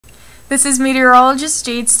This is meteorologist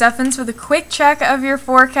Jade Steffens with a quick check of your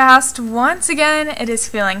forecast. Once again, it is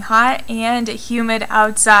feeling hot and humid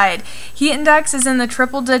outside. Heat index is in the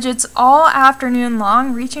triple digits all afternoon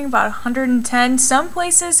long, reaching about 110. Some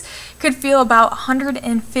places could feel about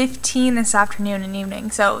 115 this afternoon and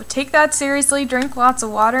evening. So take that seriously, drink lots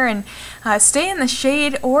of water, and stay in the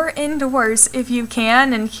shade or indoors if you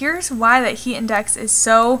can. And here's why that heat index is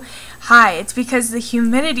so high. It's because the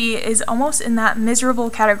humidity is almost in that miserable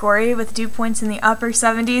category with dew points in the upper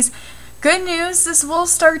 70s. Good news, this will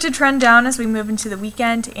start to trend down as we move into the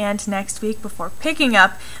weekend and next week before picking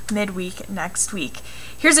up midweek next week.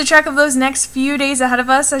 Here's a check of those next few days ahead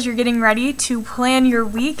of us as you're getting ready to plan your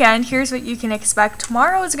weekend. Here's what you can expect.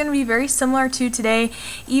 Tomorrow is going to be very similar to today,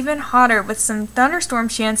 even hotter with some thunderstorm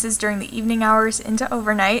chances during the evening hours into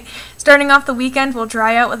overnight. Starting off the weekend, we'll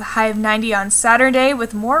dry out with a high of 90 on Saturday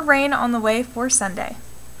with more rain on the way for Sunday.